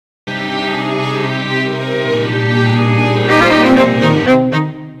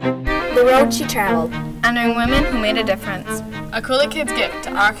world she traveled, honoring women who made a difference. A Cooler Kids gift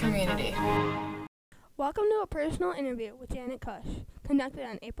to our community. Welcome to a personal interview with Janet Kusch, conducted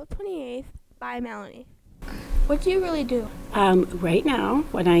on April 28th by Melanie. What do you really do? Right now,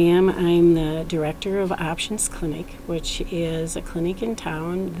 I'm the director of Options Clinic, which is a clinic in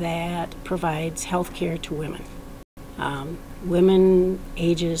town that provides health care to women. Women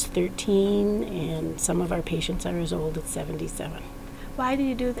ages 13, and some of our patients are as old as 77. Why do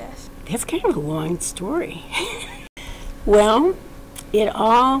you do this? That's kind of a long story. Well, it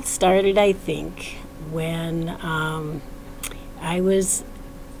all started, I think, when I was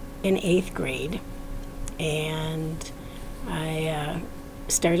in 8th grade, and I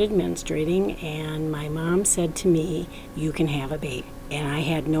started menstruating, and my mom said to me, "You can have a baby." And I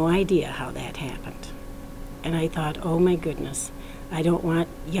had no idea how that happened. And I thought, oh my goodness, I don't want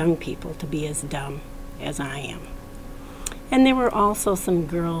young people to be as dumb as I am. And there were also some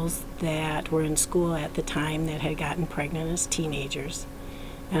girls that were in school at the time that had gotten pregnant as teenagers.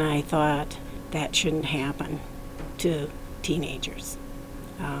 And I thought that shouldn't happen to teenagers.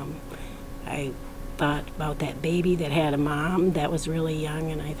 I thought about that baby that had a mom that was really young,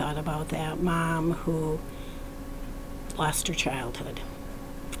 and I thought about that mom who lost her childhood.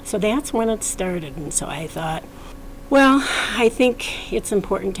 So that's when it started, and so I thought, well, I think it's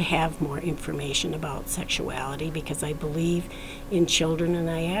important to have more information about sexuality because I believe in children and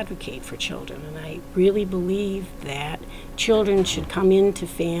I advocate for children, and I really believe that children should come into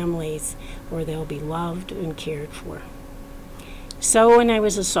families where they'll be loved and cared for. So when I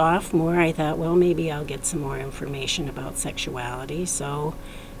was a sophomore, I thought, well, maybe I'll get some more information about sexuality. So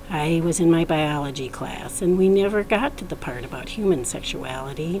I was in my biology class, and we never got to the part about human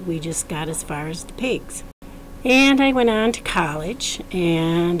sexuality. We just got as far as the pigs. And I went on to college,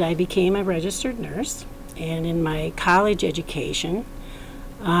 and I became a registered nurse. And in my college education,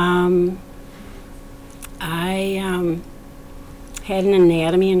 I had an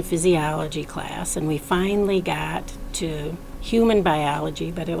anatomy and physiology class, and we finally got to human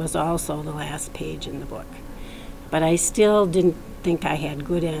biology, but it was also the last page in the book. But I still didn't think I had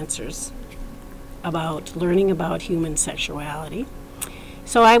good answers about learning about human sexuality.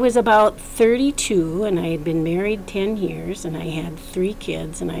 So I was about 32, and I had been married 10 years, and I had 3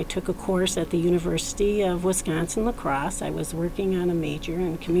 kids, and I took a course at the University of Wisconsin-La Crosse. I was working on a major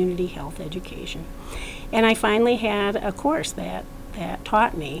in community health education. And I finally had a course that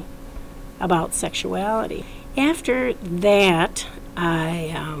taught me about sexuality. After that,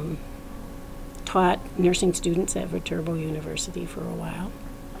 I taught nursing students at Viterbo University for a while.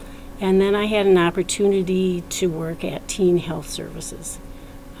 And then I had an opportunity to work at Teen Health Services.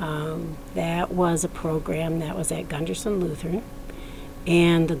 That was a program that was at Gunderson Lutheran,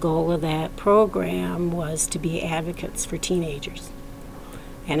 and the goal of that program was to be advocates for teenagers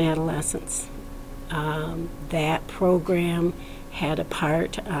and adolescents. That program had a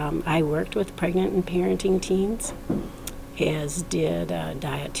part, I worked with pregnant and parenting teens, as did a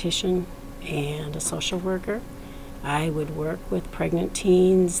dietitian and a social worker. I would work with pregnant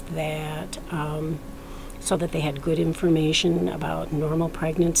teens that so that they had good information about normal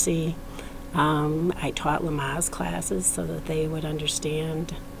pregnancy. I taught Lamaze classes so that they would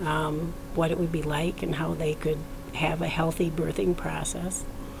understand what it would be like and how they could have a healthy birthing process.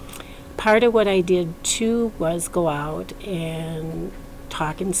 Part of what I did too was go out and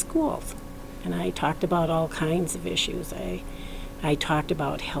talk in schools, and I talked about all kinds of issues. I talked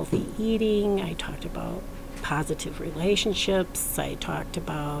about healthy eating, I talked about positive relationships, I talked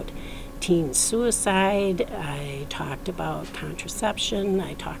about teen suicide, I talked about contraception,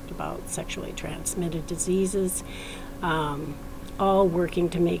 I talked about sexually transmitted diseases, all working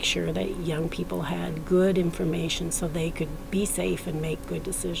to make sure that young people had good information so they could be safe and make good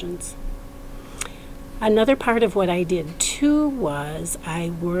decisions. Another part of what I did too was I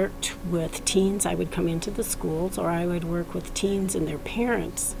worked with teens. I would come into the schools, or I would work with teens and their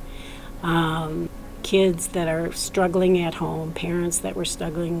parents. Kids that are struggling at home, parents that were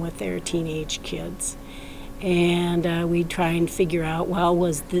struggling with their teenage kids. And we'd try and figure out, well,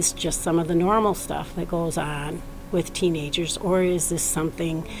 was this just some of the normal stuff that goes on with teenagers, or is this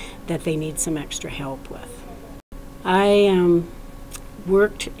something that they need some extra help with? I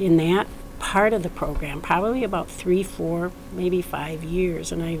worked in that part of the program probably about 3, 4, maybe 5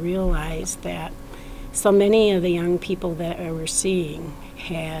 years, and I realized that so many of the young people that I was seeing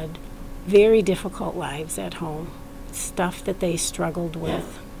had very difficult lives at home, stuff that they struggled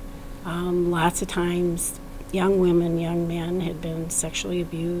with. Lots of times young women, young men had been sexually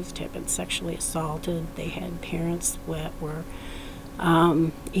abused, had been sexually assaulted. They had parents that were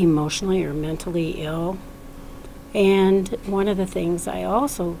emotionally or mentally ill. And one of the things I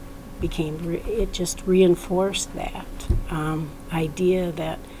also it just reinforced that idea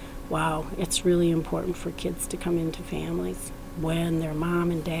that, wow, it's really important for kids to come into families when their mom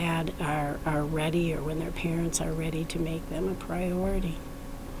and dad are ready, or when their parents are ready to make them a priority.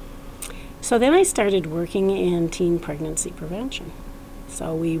 So then I started working in teen pregnancy prevention.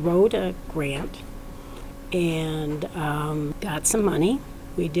 So we wrote a grant and got some money.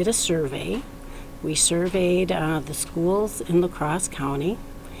 We did a survey. We surveyed the schools in La Crosse County,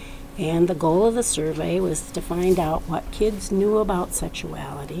 and the goal of the survey was to find out what kids knew about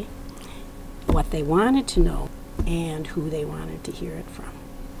sexuality, what they wanted to know, and who they wanted to hear it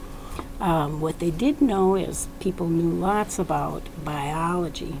from. What they did know is people knew lots about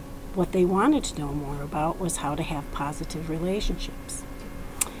biology. What they wanted to know more about was how to have positive relationships.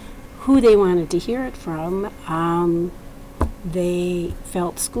 Who they wanted to hear it from, they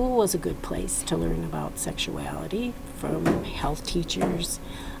felt school was a good place to learn about sexuality, from health teachers,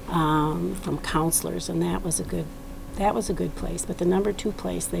 from counselors, and that was a good place. But the number 2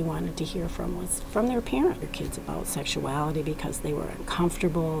 place they wanted to hear from was from their parents. Their kids about sexuality, because they were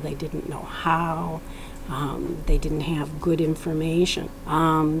uncomfortable, they didn't know how, they didn't have good information.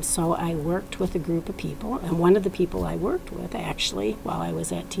 So I worked with a group of people, and one of the people I worked with, actually, while I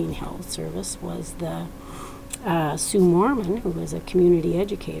was at Teen Health Service, was the Sue Mormon, who was a community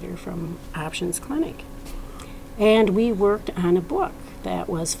educator from Options Clinic. And we worked on a book that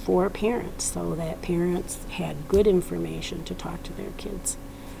was for parents, so that parents had good information to talk to their kids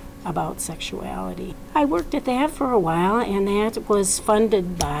about sexuality. I worked at that for a while, and that was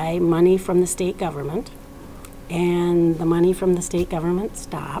funded by money from the state government. And the money from the state government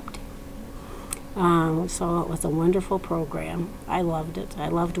stopped. So it was a wonderful program. I loved it. I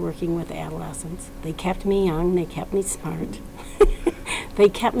loved working with adolescents. They kept me young. They kept me smart. They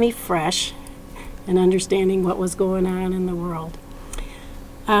kept me fresh and understanding what was going on in the world.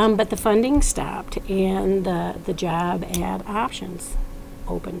 But the funding stopped, and the job at Options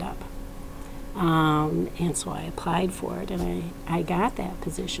opened up. And so I applied for it, and I got that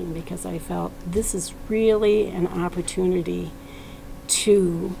position because I felt this is really an opportunity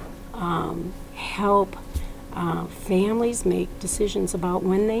to help families make decisions about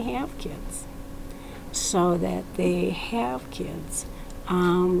when they have kids, so that they have kids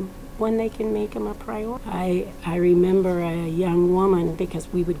when they can make them a priority. I remember a young woman, because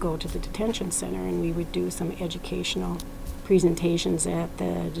we would go to the detention center and we would do some educational presentations at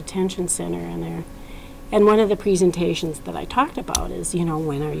the detention center, and one of the presentations that I talked about is,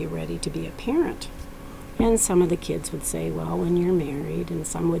 when are you ready to be a parent? And some of the kids would say, well, when you're married, and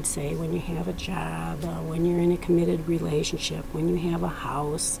some would say when you have a job, when you're in a committed relationship, when you have a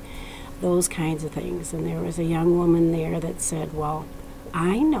house, those kinds of things. And there was a young woman there that said, well,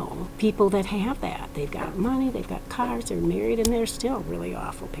 I know people that have that. They've got money, they've got cars, they're married, and they're still really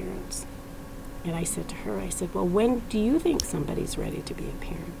awful parents. And I said to her, well, when do you think somebody's ready to be a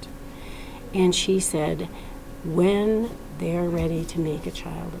parent? And she said, when they're ready to make a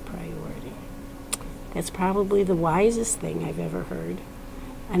child a priority. That's probably the wisest thing I've ever heard.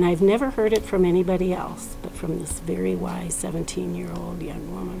 And I've never heard it from anybody else, but from this very wise 17-year-old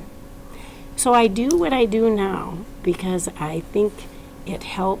young woman. So I do what I do now because I think it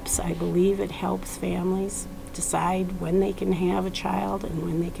helps, I believe it helps families decide when they can have a child and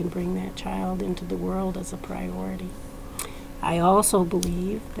when they can bring that child into the world as a priority. I also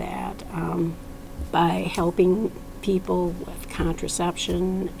believe that by helping people with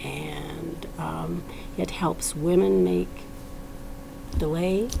contraception, and it helps women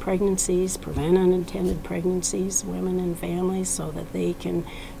delay pregnancies, prevent unintended pregnancies, women and families, so that they can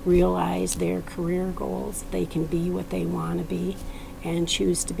realize their career goals, they can be what they want to be, and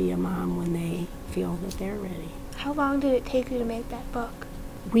choose to be a mom when they feel that they're ready. How long did it take you to make that book?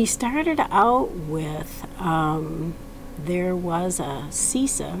 We started out with, there was a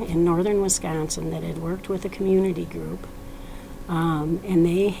CISA in northern Wisconsin that had worked with a community group, and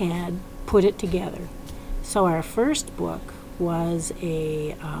they had put it together. So our first book was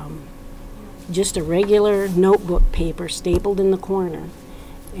just a regular notebook paper stapled in the corner,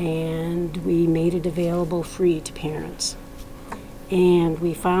 and we made it available free to parents. And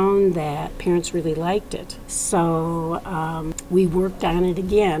we found that parents really liked it. So we worked on it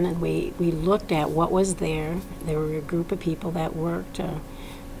again, and we looked at what was there. There were a group of people that worked, a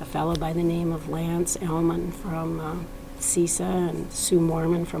fellow by the name of Lance Ellman from CISA and Sue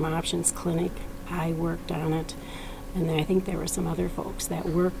Mormon from Options Clinic. I worked on it, and I think there were some other folks that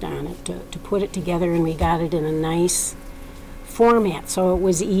worked on it to put it together, and we got it in a nice format so it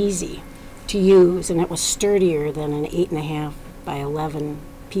was easy to use, and it was sturdier than an 8.5 by 11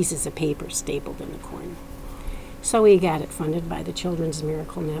 pieces of paper stapled in the corner. So we got it funded by the Children's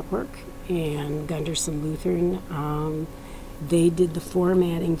Miracle Network and Gunderson Lutheran. They did the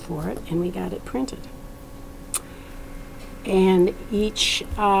formatting for it, and we got it printed. And each,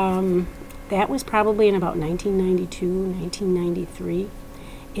 that was probably in about 1992, 1993.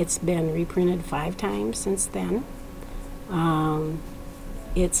 It's been reprinted 5 times since then.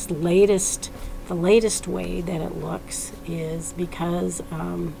 Its latest, the latest way that it looks is because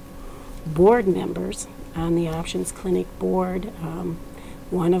board members on the Options Clinic board,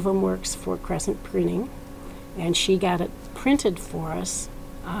 one of them works for Crescent Printing, and she got it printed for us.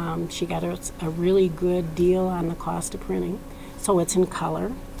 She got us a really good deal on the cost of printing, so it's in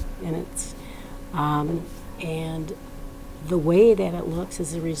color, and it's and the way that it looks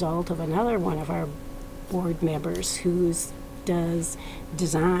is a result of another one of our board members who does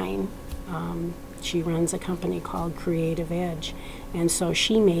design. She runs a company called Creative Edge, and so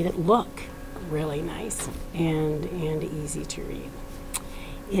she made it look really nice and easy to read.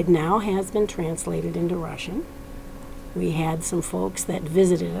 It now has been translated into Russian. We had some folks that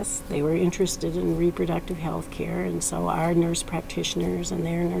visited us. They were interested in reproductive health care, and so our nurse practitioners and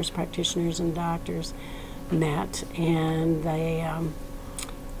their nurse practitioners and doctors met, and they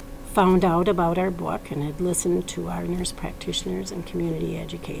found out about our book and had listened to our nurse practitioners and community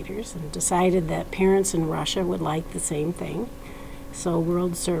educators and decided that parents in Russia would like the same thing. So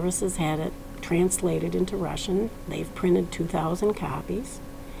World Services had it translated into Russian. They've printed 2,000 copies.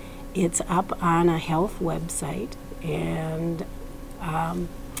 It's up on a health website, and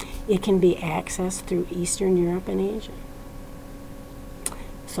it can be accessed through Eastern Europe and Asia.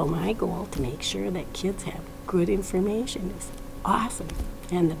 So my goal to make sure that kids have good information is awesome.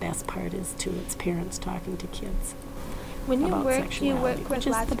 And the best part is, too, it's parents talking to kids. When you about work, do you work sexuality, with which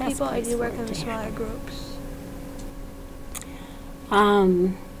is lots the of best people, or place do you for work it in to smaller happen. groups?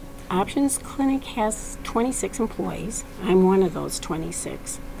 Options Clinic has 26 employees. I'm one of those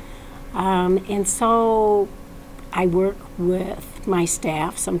 26. And so I work with my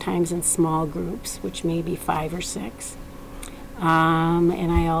staff, sometimes in small groups, which may be 5 or 6.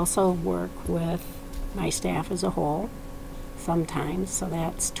 And I also work with my staff as a whole sometimes, so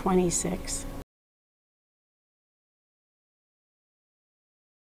that's 26.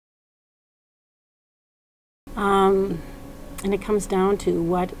 And it comes down to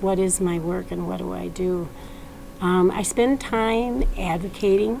what is my work and what do I do. I spend time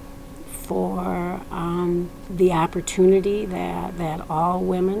advocating for the opportunity that all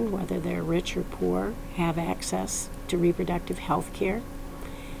women, whether they're rich or poor, have access to reproductive health care.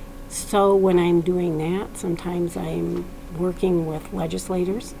 So when I'm doing that, sometimes I'm working with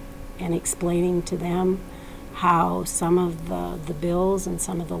legislators and explaining to them how some of the bills and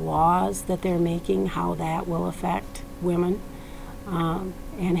some of the laws that they're making, how that will affect women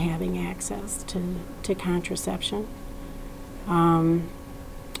and having access to contraception.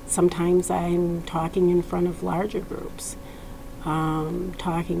 Sometimes I'm talking in front of larger groups,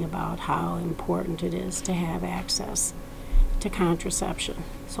 talking about how important it is to have access to contraception.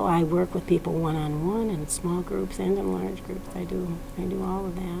 So I work with people one-on-one in small groups and in large groups. I do all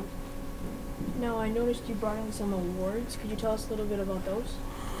of that. Now, I noticed you brought in some awards. Could you tell us a little bit about those?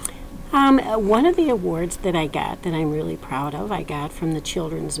 One of the awards that I got that I'm really proud of, I got from the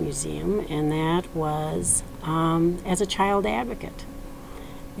Children's Museum, and that was as a child advocate.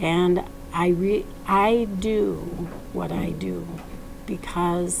 And I do what I do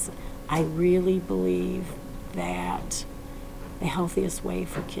because I really believe that the healthiest way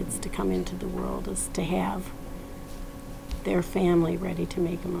for kids to come into the world is to have their family ready to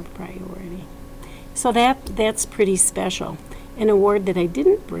make them a priority. So that's pretty special. An award that I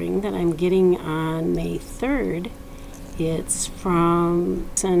didn't bring that I'm getting on May 3rd, it's from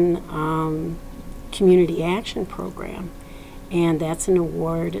an Community Action Program. And that's an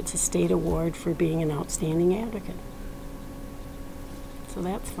award, it's a state award for being an outstanding advocate. So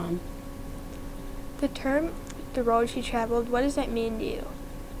that's fun. The term, the road she traveled, what does that mean to you?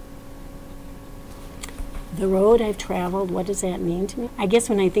 The road I've traveled, what does that mean to me? I guess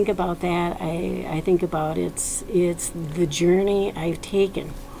when I think about that, I think about it's the journey I've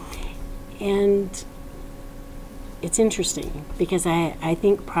taken. And it's interesting because I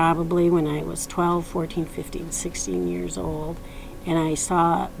think probably when I was 12, 14, 15, 16 years old and I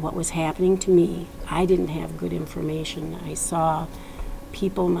saw what was happening to me, I didn't have good information. I saw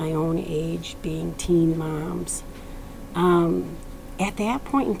people my own age being teen moms. At that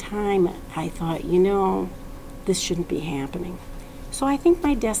point in time, I thought, this shouldn't be happening. So I think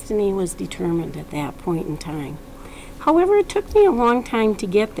my destiny was determined at that point in time. However, it took me a long time to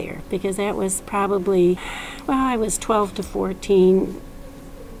get there because that was probably, I was 12 to 14,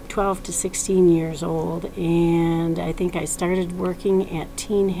 12 to 16 years old, and I think I started working at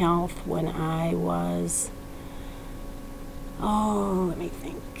Teen Health when I was, let me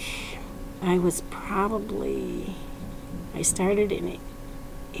think. I started in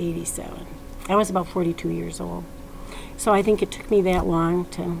 87. I was about 42 years old. So I think it took me that long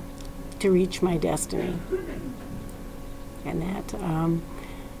to reach my destiny.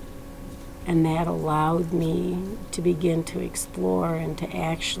 And that allowed me to begin to explore and to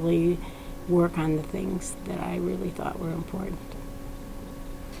actually work on the things that I really thought were important.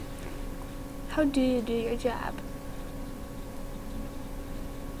 How do you do your job?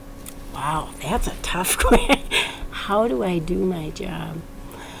 Wow, that's a tough question. How do I do my job?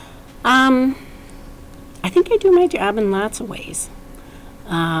 I think I do my job in lots of ways.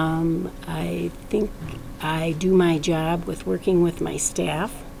 I think I do my job with working with my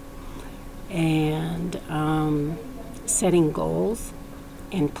staff and setting goals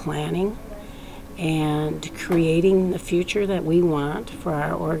and planning and creating the future that we want for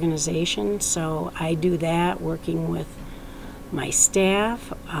our organization. So I do that working with my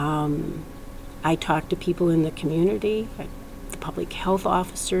staff. I talk to people in the community, the public health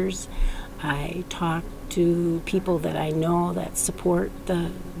officers. I talk to people that I know that support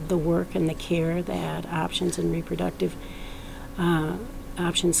the work and the care that Options and Reproductive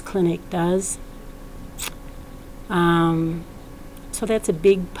Options Clinic does. So that's a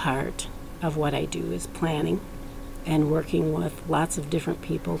big part of what I do, is planning and working with lots of different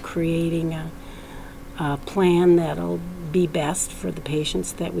people, creating a plan that'll be best for the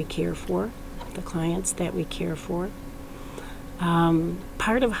patients that we care for, the clients that we care for.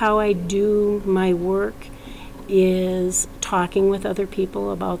 Part of how I do my work is talking with other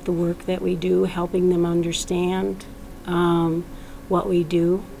people about the work that we do, helping them understand what we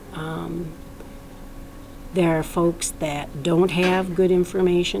do. There are folks that don't have good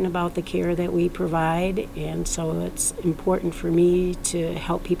information about the care that we provide, and so it's important for me to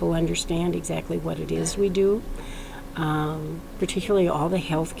help people understand exactly what it is we do, particularly all the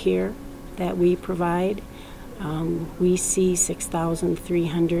health care that we provide. We see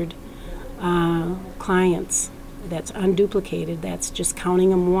 6,300 clients. That's unduplicated. That's just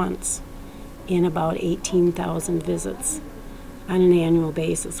counting them once in about 18,000 visits on an annual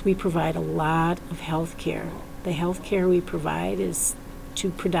basis. We provide a lot of health care. The health care we provide is to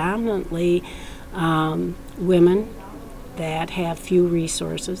predominantly women that have few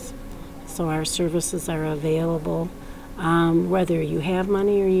resources. So our services are available whether you have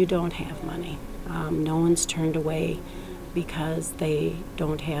money or you don't have money. No one's turned away because they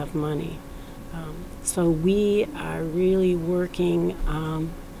don't have money. So we are really working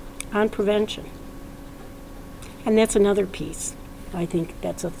on prevention. And that's another piece. I think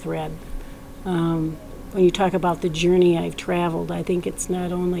that's a thread. When you talk about the journey I've traveled, I think it's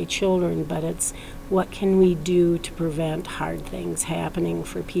not only children, but it's what can we do to prevent hard things happening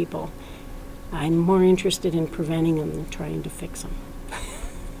for people. I'm more interested in preventing them than trying to fix them.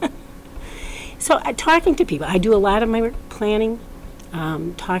 So talking to people, I do a lot of my work planning,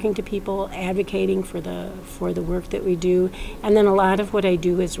 talking to people, advocating for the work that we do, and then a lot of what I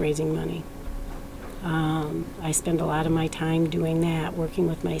do is raising money. I spend a lot of my time doing that, working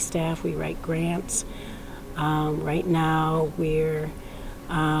with my staff. We write grants. Right now we're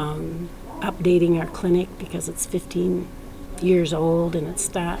updating our clinic because it's 15 years old and it's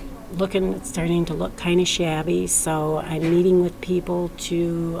starting to look kind of shabby. So I'm meeting with people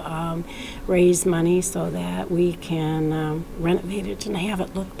to raise money so that we can renovate it and have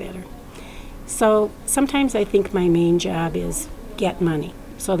it look better. So sometimes I think my main job is get money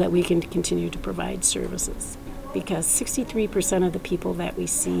so that we can continue to provide services, because 63% of the people that we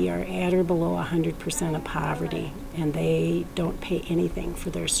see are at or below 100% of poverty, and they don't pay anything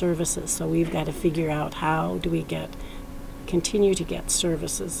for their services. So we've got to figure out how do we continue to get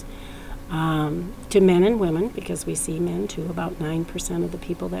services to men and women, because we see men too. About 9% of the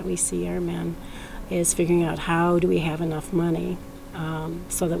people that we see are men. Is figuring out how do we have enough money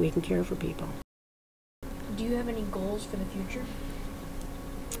so that we can care for people. Do you have any goals for the future?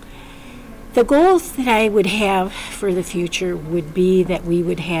 The goals that I would have for the future would be that we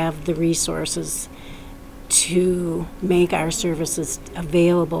would have the resources to make our services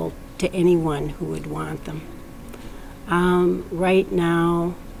available to anyone who would want them. Right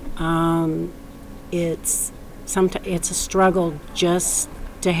now, it's a struggle just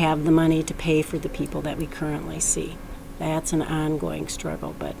to have the money to pay for the people that we currently see. That's an ongoing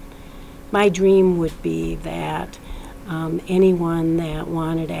struggle, but my dream would be that anyone that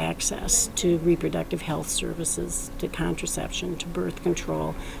wanted access to reproductive health services, to contraception, to birth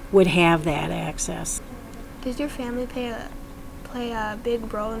control, would have that access. Does your family play play a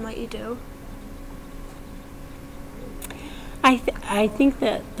big role in what you do? I think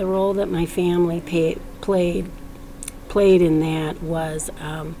that the role that my family played in that was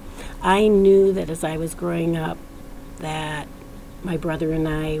I knew that as I was growing up that my brother and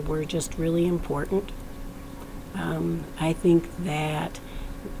I were just really important. I think that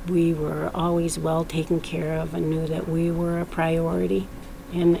we were always well taken care of and knew that we were a priority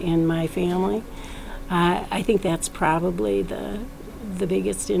in my family. I think that's probably the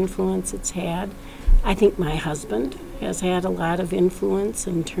biggest influence it's had. I think my husband has had a lot of influence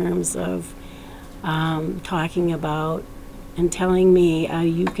in terms of talking about and telling me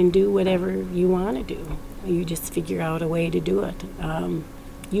you can do whatever you want to do. You just figure out a way to do it.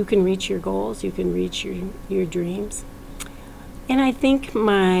 You can reach your goals, you can reach your dreams. And I think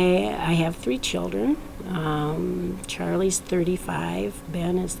I have 3 children. Charlie's 35,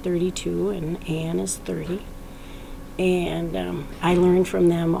 Ben is 32, and Ann is 30. And I learn from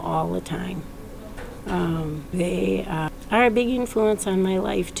them all the time. They are a big influence on my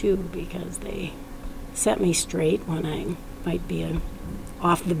life too, because they set me straight when I might be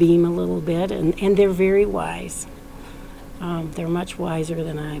off the beam a little bit, and they're very wise. They're much wiser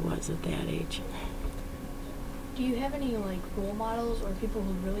than I was at that age. Do you have any role models or people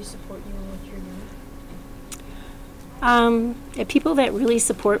who really support you in what you're doing? People that really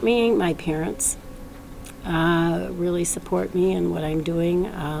support me, my parents really support me in what I'm doing.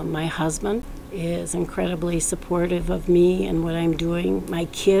 My husband is incredibly supportive of me and what I'm doing. My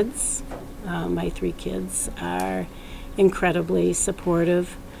kids, my 3 kids, are incredibly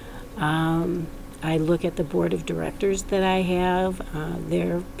supportive. I look at the board of directors that I have.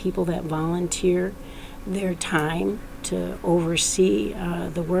 They're people that volunteer their time to oversee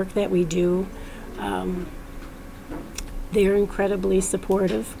the work that we do. They're incredibly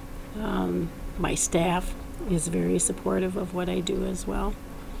supportive. My staff is very supportive of what I do as well.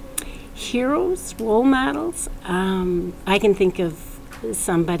 Heroes, role models, I can think of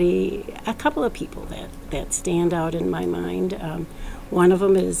a couple of people that stand out in my mind. One of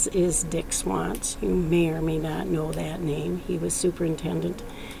them is Dick Swantz. You may or may not know that name. He was superintendent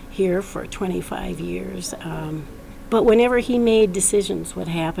here for 25 years. But whenever he made decisions, what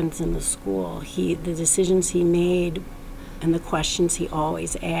happens in the school, the decisions he made and the questions he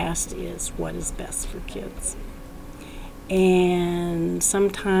always asked is, what is best for kids? And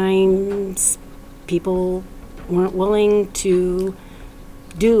sometimes people weren't willing to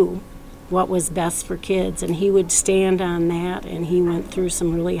do what was best for kids, and he would stand on that, and he went through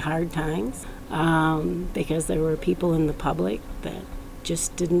some really hard times because there were people in the public that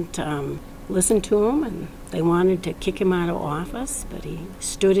just didn't listen to him, and they wanted to kick him out of office, but he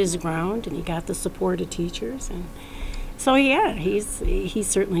stood his ground and he got the support of teachers. And so yeah, he's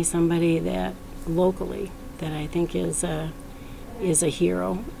certainly somebody that locally that I think is a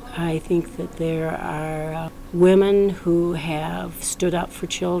hero. I think that there are women who have stood up for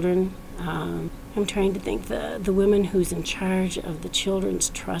children. I'm trying to think the woman who's in charge of the Children's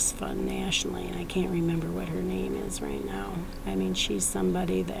Trust Fund nationally, and I can't remember what her name is right now. I mean, she's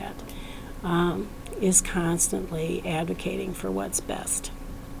somebody that is constantly advocating for what's best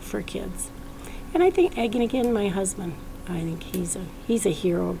for kids. And I think, again, my husband, I think he's a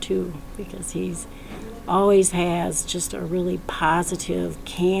hero too, because he's always has just a really positive,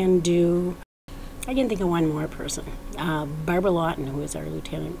 can-do. I can think of one more person, Barbara Lawton, who is our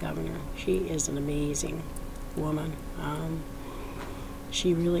lieutenant governor. She is an amazing woman.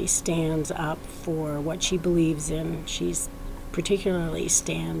 She really stands up for what she believes in. She's particularly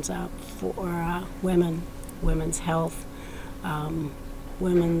stands up for women's health,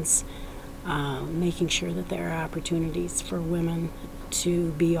 women's making sure that there are opportunities for women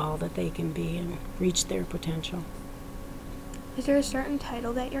to be all that they can be and reach their potential. Is there a certain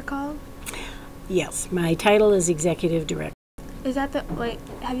title that you're called? Yes, my title is Executive Director. Is that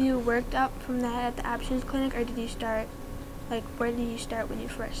have you worked up from that at the Options Clinic, or did you start, where did you start when you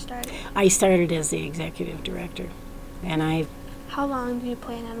first started? I started as the Executive Director, and How long do you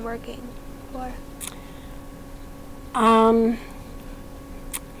plan on working for?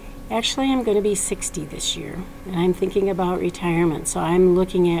 Actually, I'm going to be 60 this year, and I'm thinking about retirement, so I'm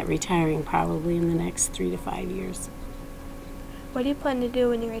looking at retiring probably in the next 3 to 5 years. What do you plan to do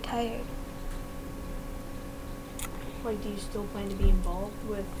when you're retired? Do you still plan to be involved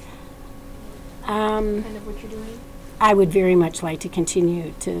with kind of what you're doing? I would very much like to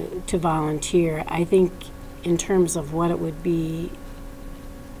continue to volunteer. I think in terms of what it would be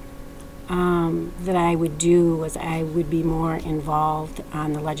that I would do was I would be more involved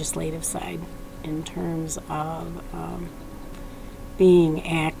on the legislative side in terms of being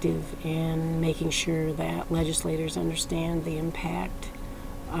active in making sure that legislators understand the impact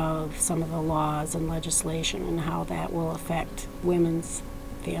of some of the laws and legislation and how that will affect women's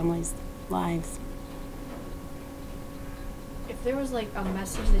families' lives. If there was like a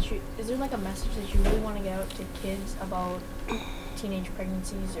message that is there like a message that you really want to get out to kids about teenage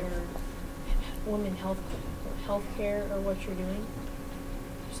pregnancies or women health care or what you're doing?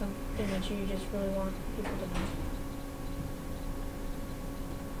 Something that you just really want people to know?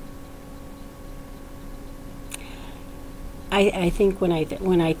 I think when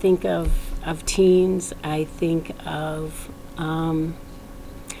I think of teens, I think of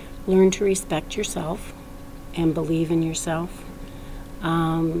learn to respect yourself and believe in yourself.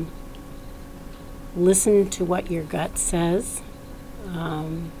 Listen to what your gut says.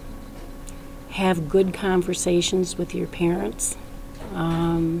 Have good conversations with your parents.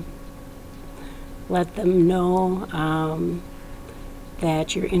 Let them know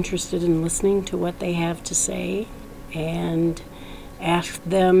that you're interested in listening to what they have to say, and ask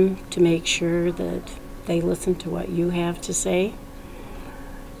them to make sure that they listen to what you have to say.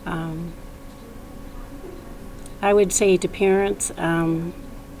 I would say to parents, this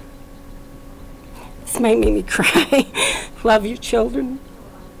might make me cry, love your children,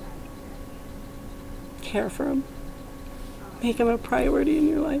 care for them, make them a priority in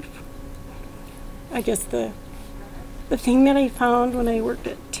your life. I guess the thing that I found when I worked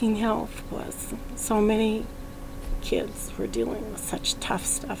at Teen Health was so many kids were dealing with such tough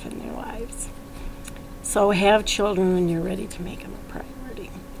stuff in their lives. So have children when you're ready to make them a priority,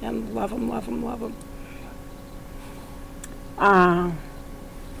 and love them, love them, love them.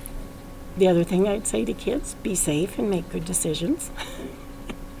 The other thing I'd say to kids, be safe and make good decisions.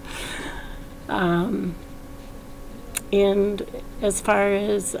 And as far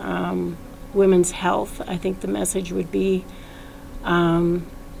as women's health, I think the message would be,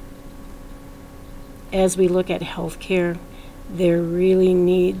 as we look at health care, there really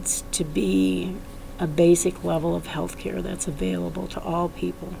needs to be a basic level of health care that's available to all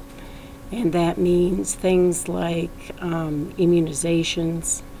people. And that means things like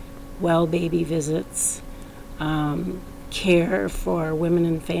immunizations, well baby visits, care for women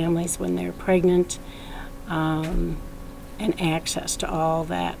and families when they're pregnant, and access to all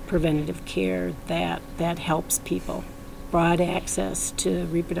that preventative care that helps people. Broad access to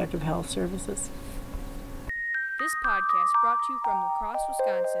reproductive health services. This podcast brought to you from La Crosse,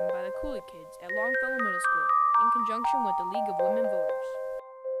 Wisconsin by the Cooley Kids at Longfellow Middle School in conjunction with the League of Women Voters.